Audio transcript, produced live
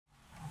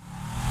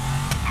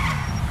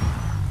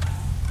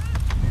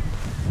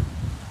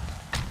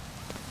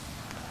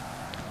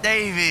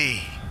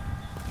Davey,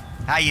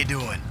 how you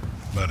doing?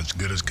 About as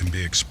good as can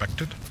be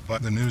expected,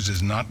 but the news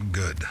is not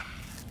good.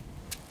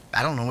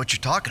 I don't know what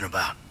you're talking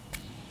about.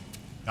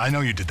 I know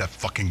you did that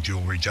fucking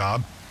jewelry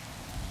job.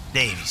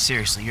 Davey,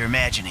 seriously, you're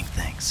imagining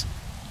things.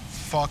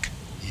 Fuck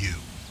you.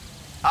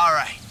 All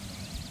right.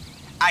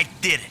 I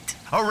did it.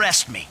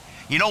 Arrest me.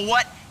 You know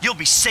what? You'll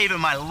be saving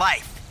my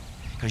life.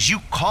 Because you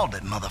called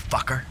it,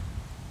 motherfucker.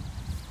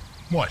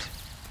 What?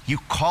 You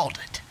called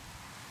it.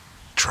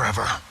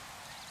 Trevor.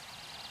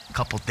 A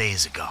couple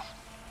days ago.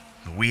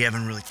 But we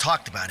haven't really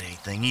talked about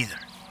anything either.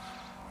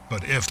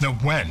 But if, no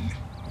when,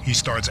 he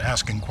starts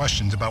asking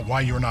questions about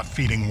why you're not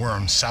feeding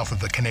worms south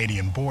of the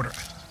Canadian border.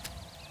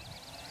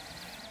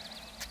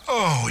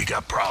 Oh, we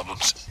got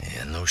problems.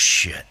 Yeah, no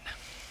shit.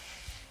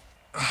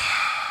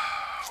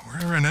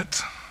 We're in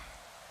it.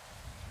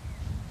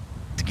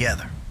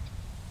 Together.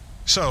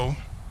 So,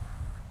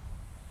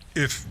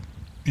 if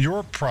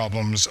your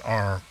problems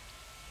are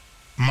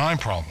my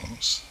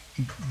problems,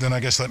 then I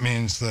guess that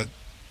means that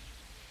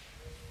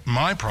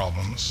my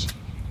problems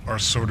are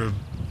sort of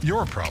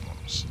your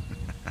problems.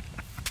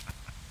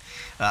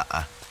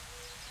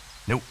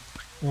 Nope.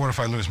 What if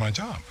I lose my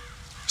job?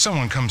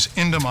 Someone comes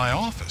into my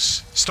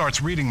office,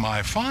 starts reading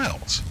my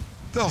files.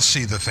 They'll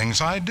see the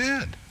things I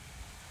did.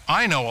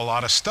 I know a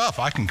lot of stuff.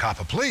 I can cop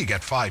a plea,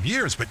 get 5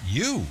 years, but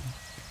you...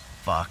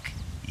 Fuck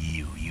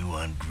you, you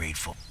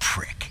ungrateful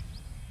prick.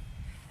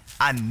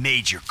 I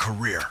made your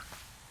career.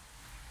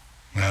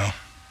 Well,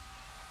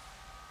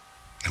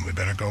 then we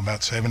better go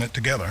about saving it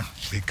together,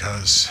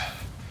 because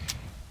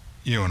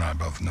you and I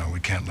both know we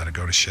can't let it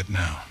go to shit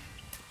now.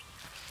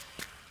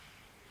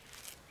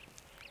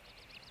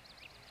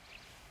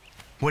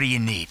 What do you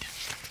need?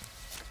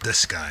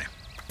 This guy,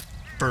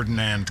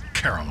 Ferdinand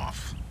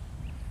Karamov.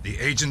 The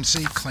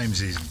agency claims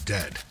he's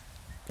dead.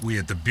 We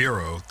at the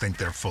Bureau think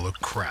they're full of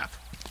crap.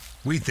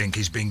 We think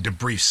he's being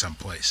debriefed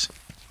someplace.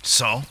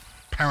 So?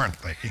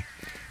 Apparently,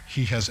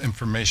 he has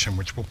information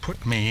which will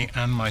put me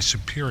and my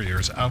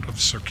superiors out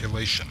of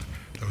circulation.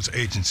 Those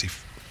agency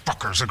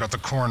fuckers have got the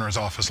coroner's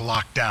office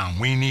locked down.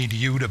 We need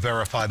you to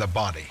verify the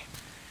body.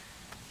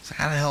 So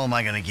how the hell am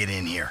I gonna get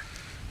in here?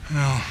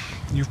 Well,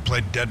 you've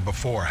played dead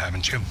before,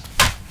 haven't you?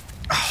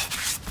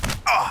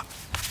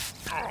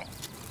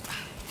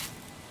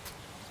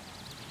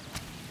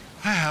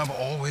 I have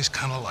always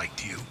kind of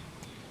liked you.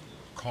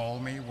 Call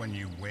me when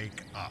you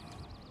wake up.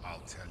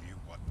 I'll tell you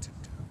what to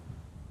do.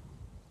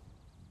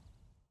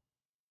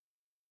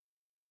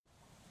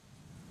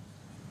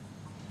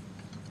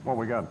 What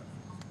we got?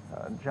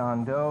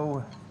 John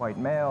Doe, white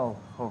male,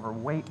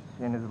 overweight,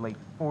 in his late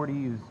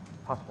 40s,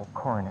 possible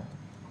coroner.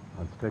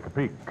 Let's take a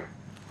peek.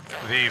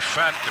 The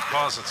fat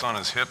deposits on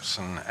his hips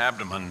and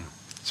abdomen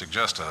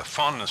suggest a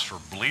fondness for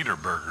bleeder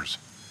burgers.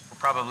 We're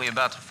probably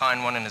about to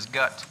find one in his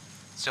gut,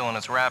 still in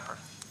its wrapper.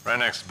 Right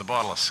next to the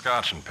bottle of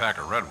scotch and pack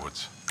of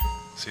redwoods.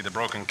 See the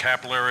broken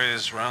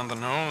capillaries around the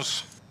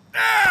nose?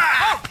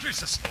 Oh,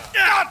 Jesus!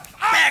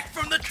 Back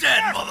from the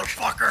dead,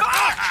 motherfucker!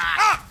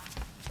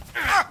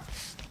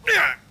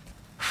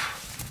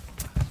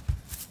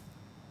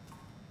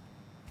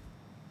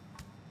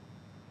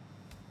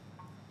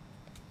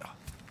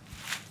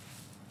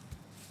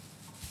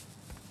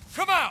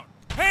 Come out!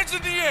 Hands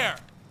in the air!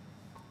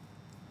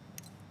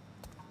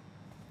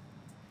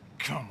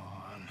 Come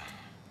on.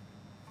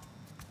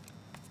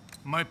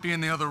 Might be in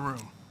the other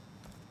room.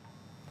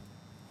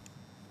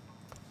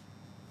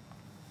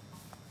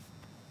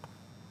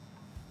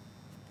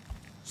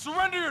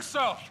 Surrender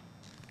yourself!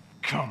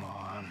 Come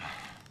on.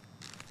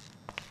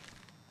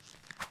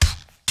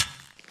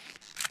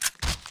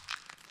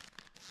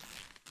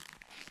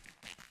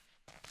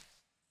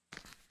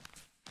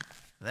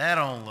 That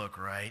don't look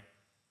right.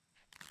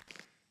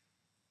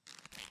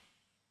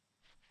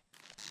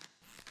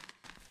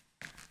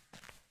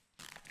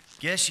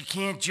 Guess you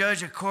can't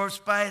judge a corpse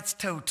by its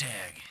toe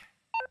tag.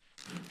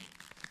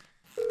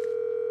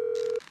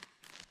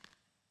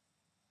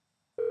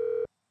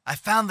 I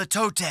found the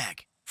toe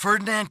tag.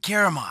 Ferdinand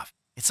Karamov.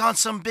 It's on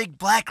some big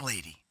black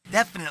lady.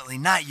 Definitely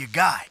not your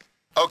guy.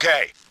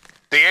 Okay.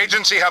 The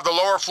agency have the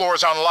lower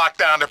floors on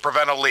lockdown to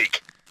prevent a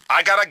leak.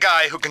 I got a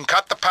guy who can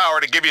cut the power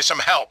to give you some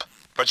help,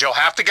 but you'll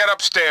have to get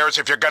upstairs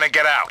if you're gonna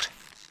get out.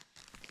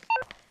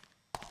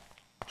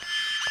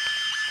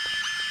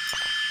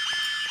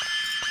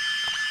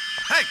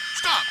 Hey,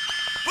 stop!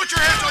 Put your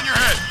hands on your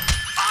head!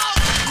 Oh!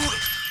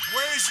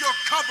 Where's your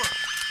cover?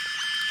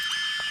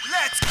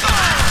 Let's go!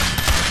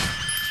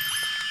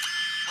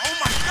 Oh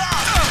my God!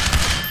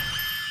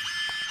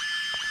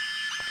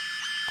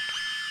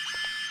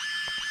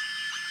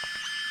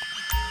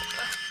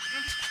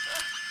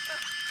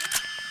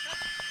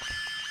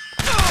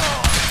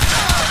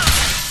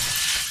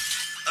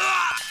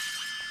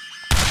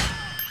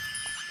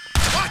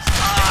 What?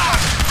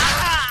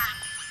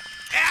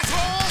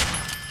 Asshole!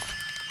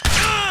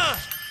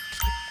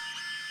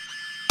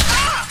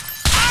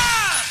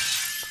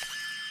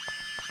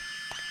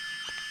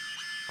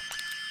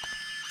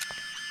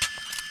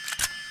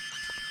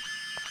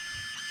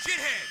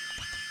 Shithead!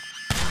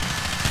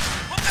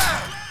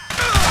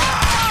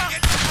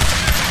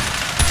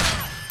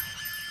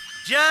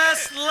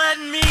 Just let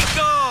me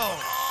go!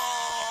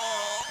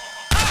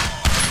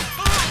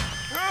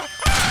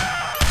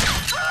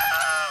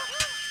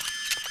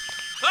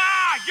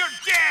 Ah, you're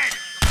dead!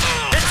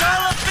 It's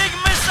all a big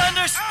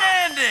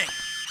misunderstanding!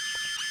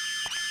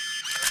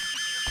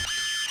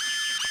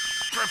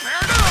 Prepare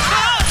to...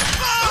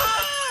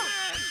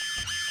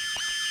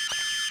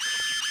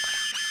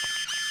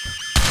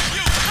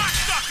 You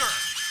cocksucker!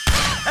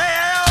 Hey,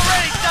 I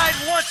already died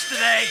once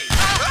today!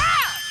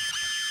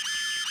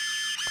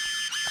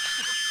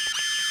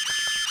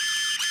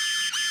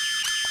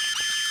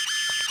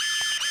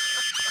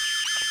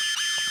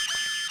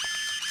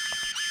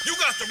 You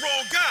got the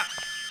wrong guy!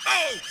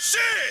 Oh,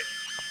 shit!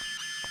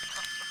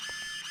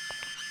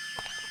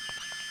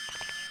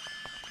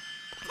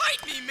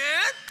 Bite me,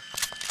 man!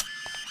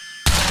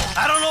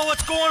 I don't know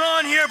what's going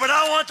on here, but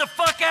I want the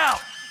fuck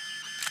out!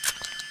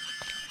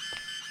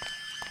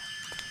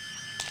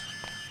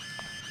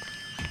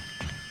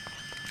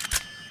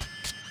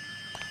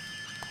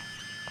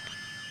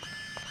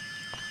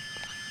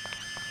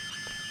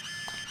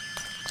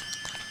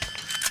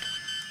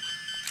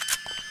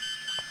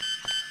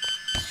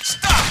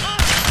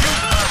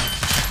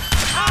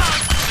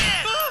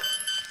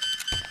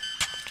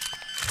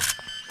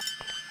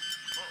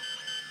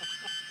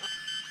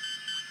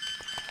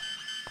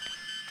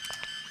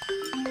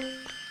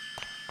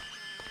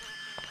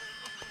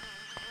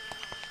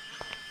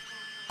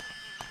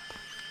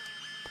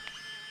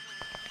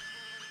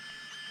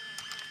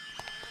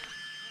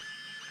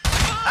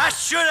 I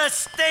should have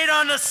stayed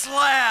on the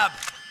slab!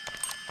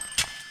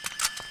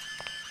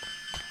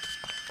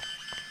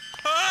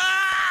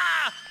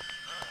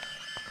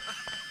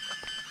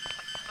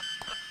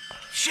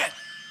 Shit!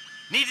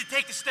 Need to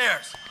take the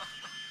stairs.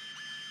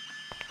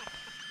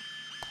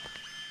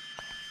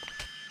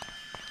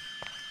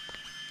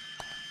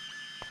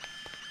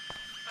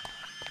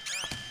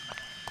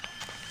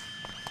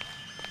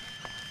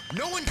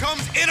 No one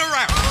comes in or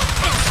out!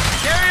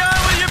 Carry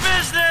on with your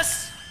business!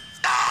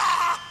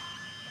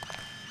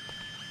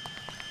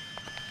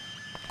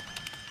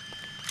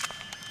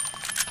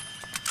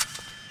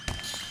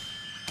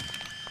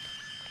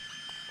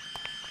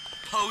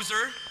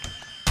 Poser!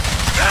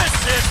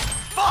 This is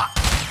fuck!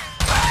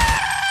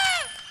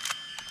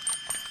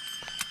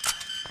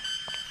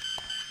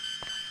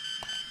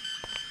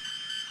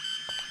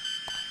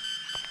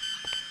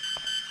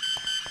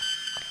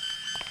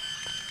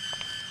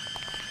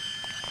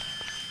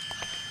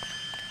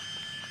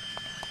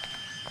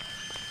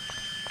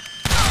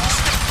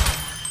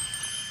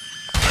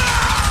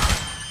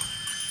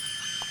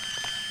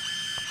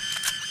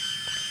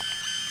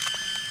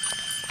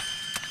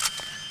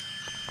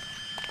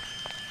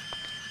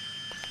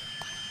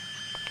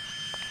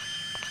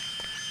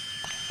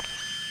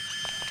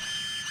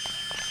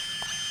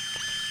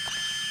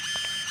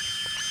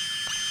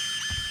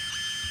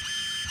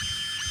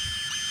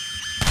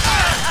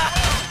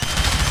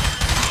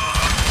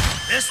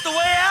 This the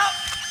way out?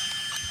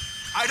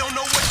 I don't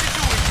know what you're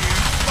doing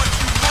here, but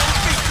you won't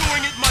be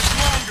doing it much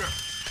longer.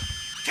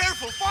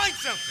 Careful, find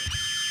something.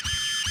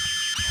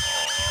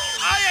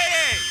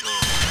 Aye.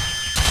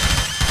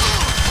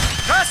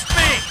 Trust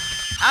me!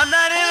 I'm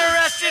not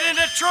interested in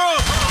the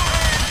truth!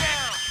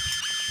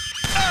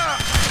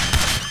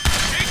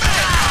 Take that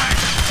guy!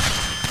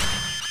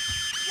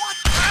 What?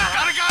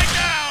 Got a guy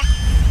down!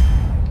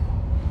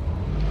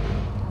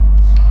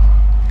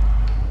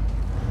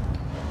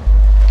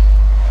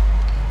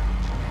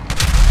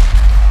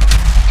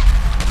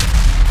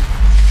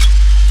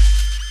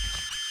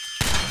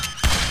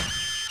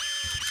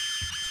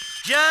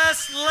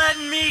 Just let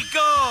me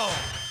go!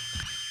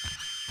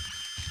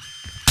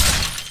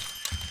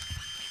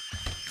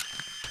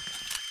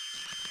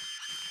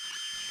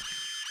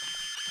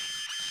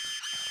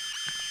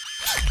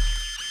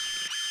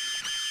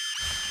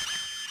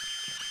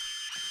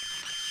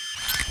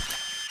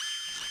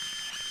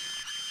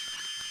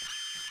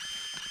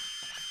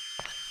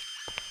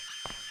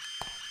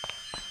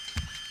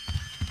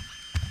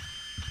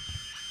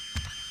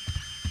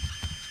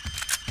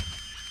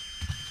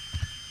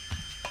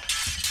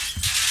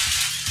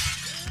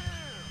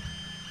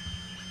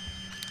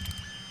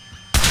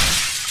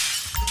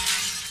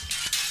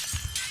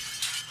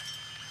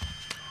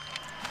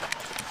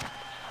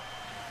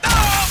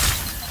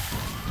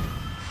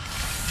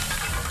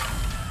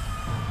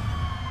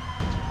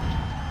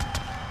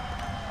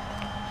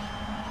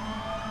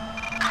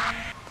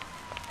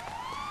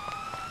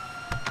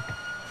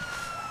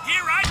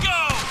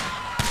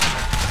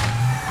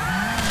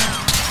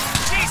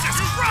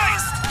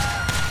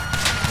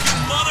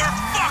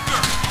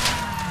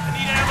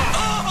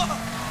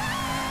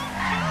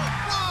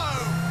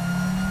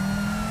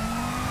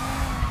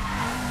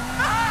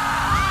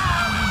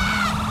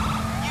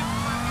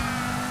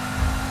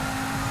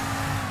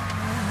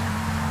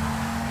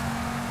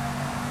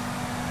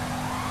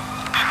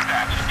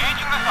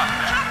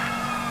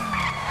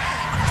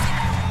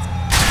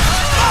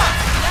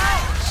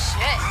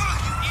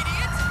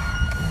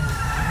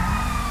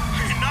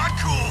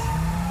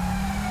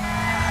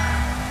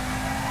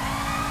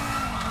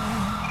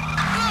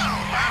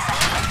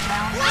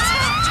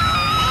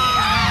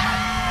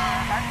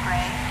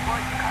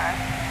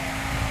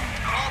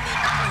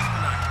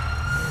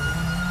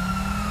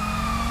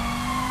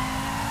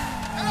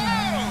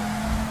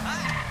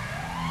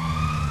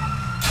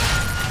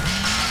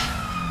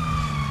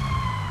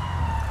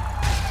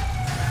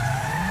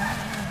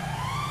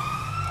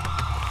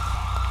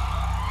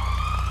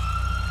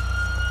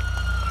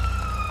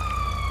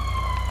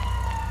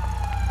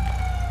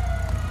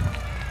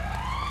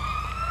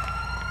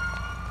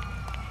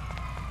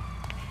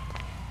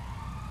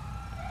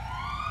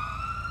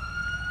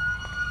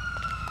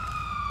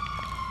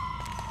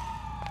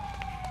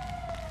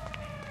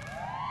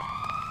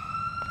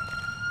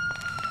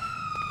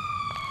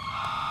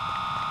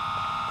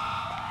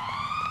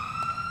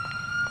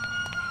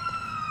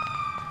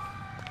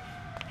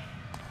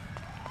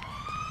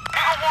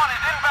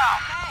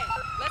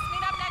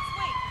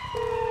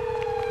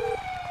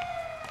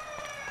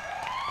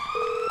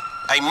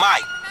 Hey,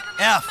 Mike.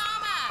 F.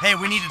 Hey,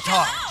 we need to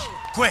talk.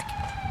 Quick.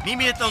 Meet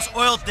me at those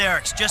oil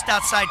derricks just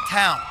outside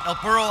town, El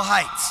Burro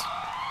Heights.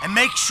 And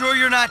make sure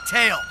you're not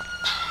tailed.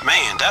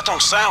 Man, that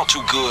don't sound too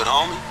good,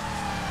 homie.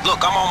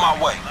 Look, I'm on my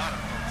way.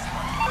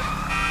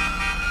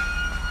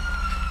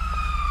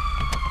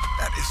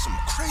 That is some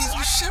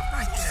crazy shit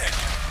right there.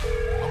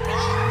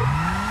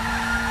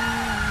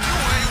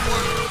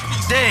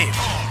 Dave,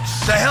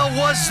 the hell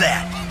was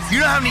that?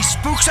 You know how many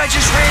spooks I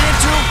just ran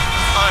into?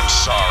 I'm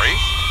sorry.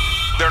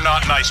 They're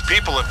not nice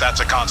people if that's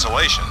a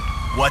consolation.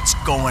 What's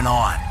going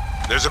on?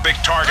 There's a big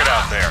target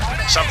out there.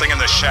 Something in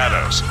the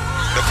shadows.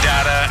 The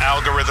data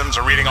algorithms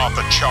are reading off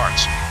the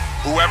charts.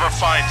 Whoever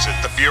finds it,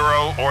 the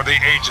Bureau or the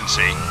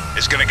agency,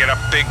 is gonna get a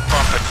big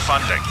bump in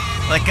funding.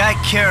 Like I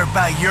care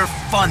about your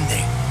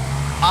funding.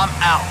 I'm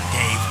out,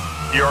 Dave.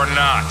 You're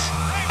not.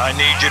 I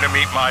need you to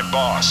meet my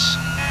boss.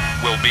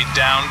 We'll be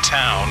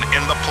downtown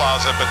in the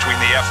plaza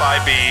between the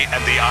FIB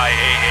and the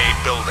IAA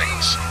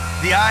buildings.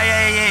 The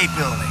IAA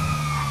building.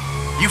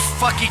 You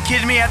fucking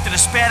kidding me after the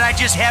spat I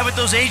just had with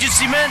those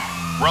agency men?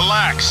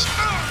 Relax.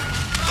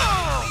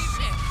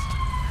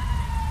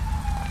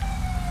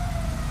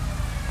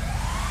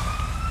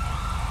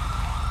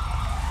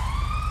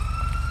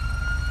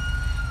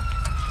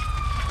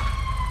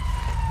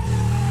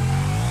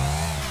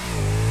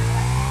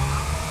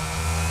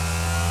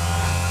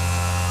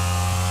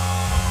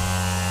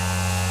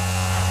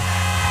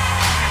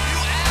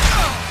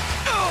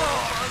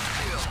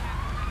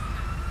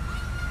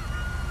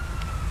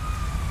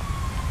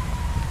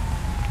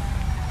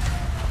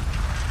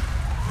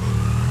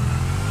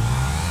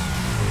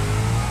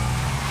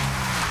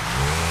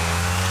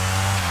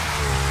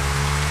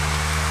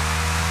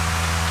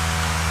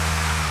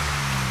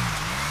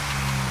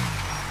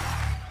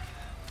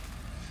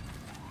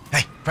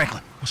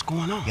 Franklin, What's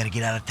going on? you gotta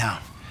get out of town.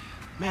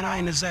 Man, I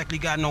ain't exactly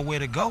got nowhere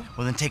to go.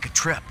 Well, then take a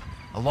trip.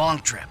 A long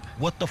trip.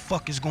 What the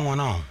fuck is going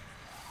on?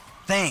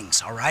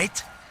 Things, all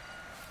right?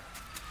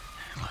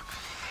 Look,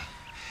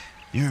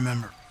 you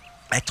remember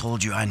I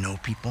told you I know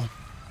people?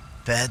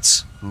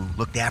 Feds who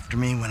looked after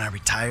me when I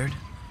retired?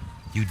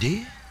 You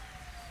did?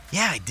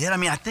 Yeah, I did.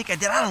 I think I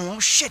did. I don't know.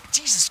 Shit,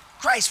 Jesus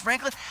Christ,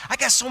 Franklin. I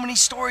got so many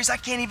stories, I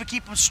can't even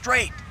keep them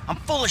straight. I'm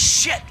full of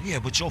shit. Yeah,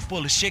 but your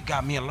full of shit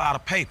got me a lot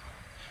of paper.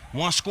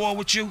 One score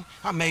with you,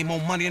 I made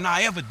more money than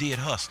I ever did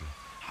hustling.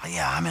 Oh,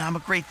 yeah, I'm a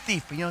great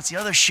thief, but it's the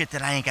other shit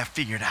that I ain't got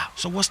figured out.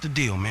 So what's the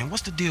deal, man?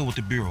 What's the deal with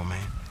the Bureau,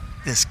 man?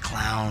 This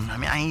clown,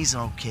 he's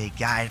an okay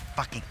guy,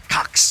 fucking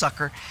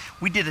cocksucker.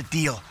 We did a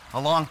deal a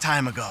long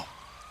time ago.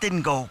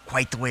 Didn't go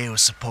quite the way it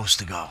was supposed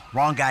to go.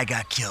 Wrong guy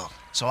got killed.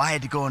 So I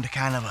had to go into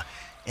kind of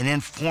an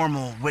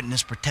informal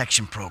witness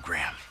protection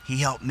program. He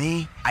helped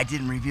me. I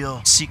didn't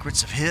reveal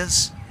secrets of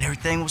his.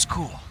 Everything was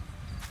cool.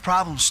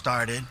 Problem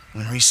started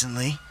when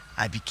recently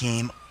I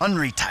became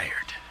unretired.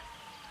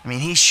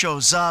 He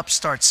shows up,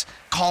 starts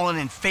calling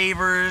in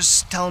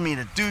favors, telling me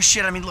to do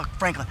shit. Look,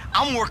 Franklin,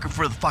 I'm working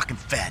for the fucking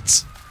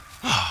feds.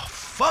 Oh,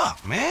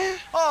 fuck, man.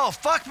 Oh,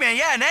 fuck, man,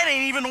 yeah, and that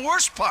ain't even the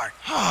worst part.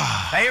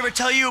 I ever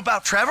tell you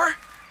about Trevor?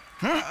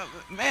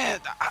 Man,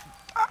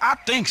 I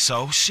think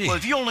so, shit. Well,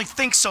 if you only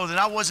think so, then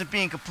I wasn't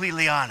being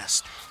completely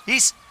honest.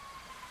 He's,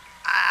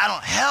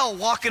 hell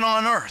walking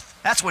on earth.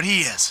 That's what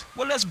he is.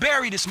 Well, let's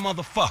bury this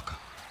motherfucker.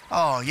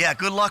 Oh, yeah,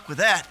 good luck with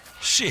that.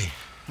 Shit.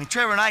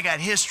 Trevor and I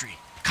got history.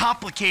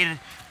 Complicated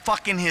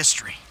fucking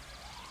history.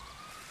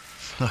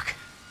 Look,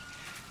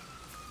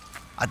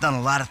 I've done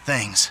a lot of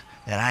things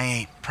that I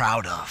ain't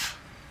proud of.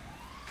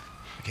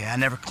 Okay, I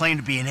never claimed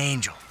to be an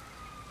angel.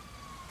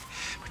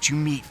 But you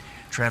meet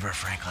Trevor,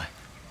 Franklin,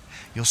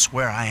 you'll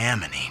swear I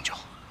am an angel.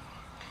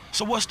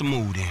 So what's the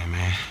mood then,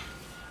 man?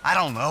 I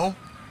don't know.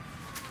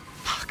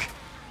 Fuck.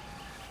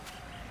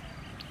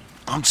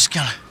 I'm just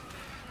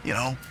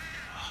gonna,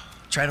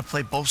 try to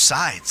play both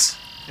sides.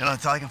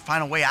 Until I can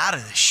find a way out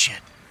of this shit.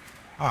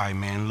 All right,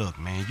 man, look,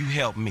 man, you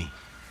help me.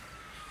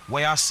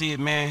 Way I see it,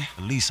 man,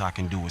 the least I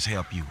can do is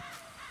help you.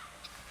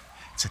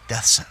 It's a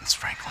death sentence,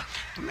 Franklin.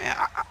 Man,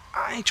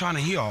 I ain't trying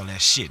to hear all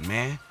that shit,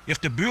 man.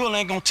 If the Bureau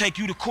ain't gonna take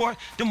you to court,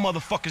 them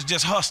motherfuckers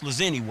just hustlers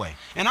anyway.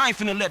 And I ain't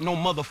finna let no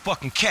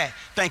motherfucking cat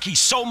think he's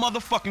so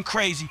motherfucking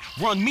crazy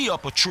run me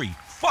up a tree.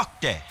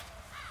 Fuck that.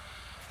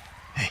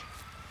 Hey,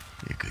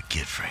 you're a good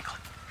kid, Franklin.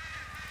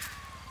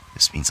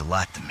 This means a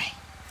lot to me.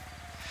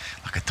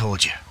 Like I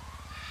told you,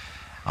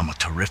 I'm a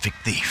terrific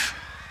thief.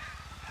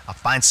 I'll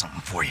find something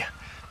for you.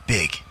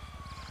 Big.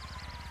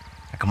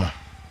 Now, come on.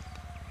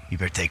 You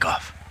better take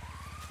off.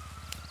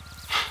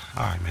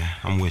 All right, man.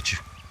 I'm with you.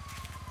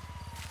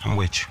 I'm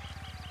with you.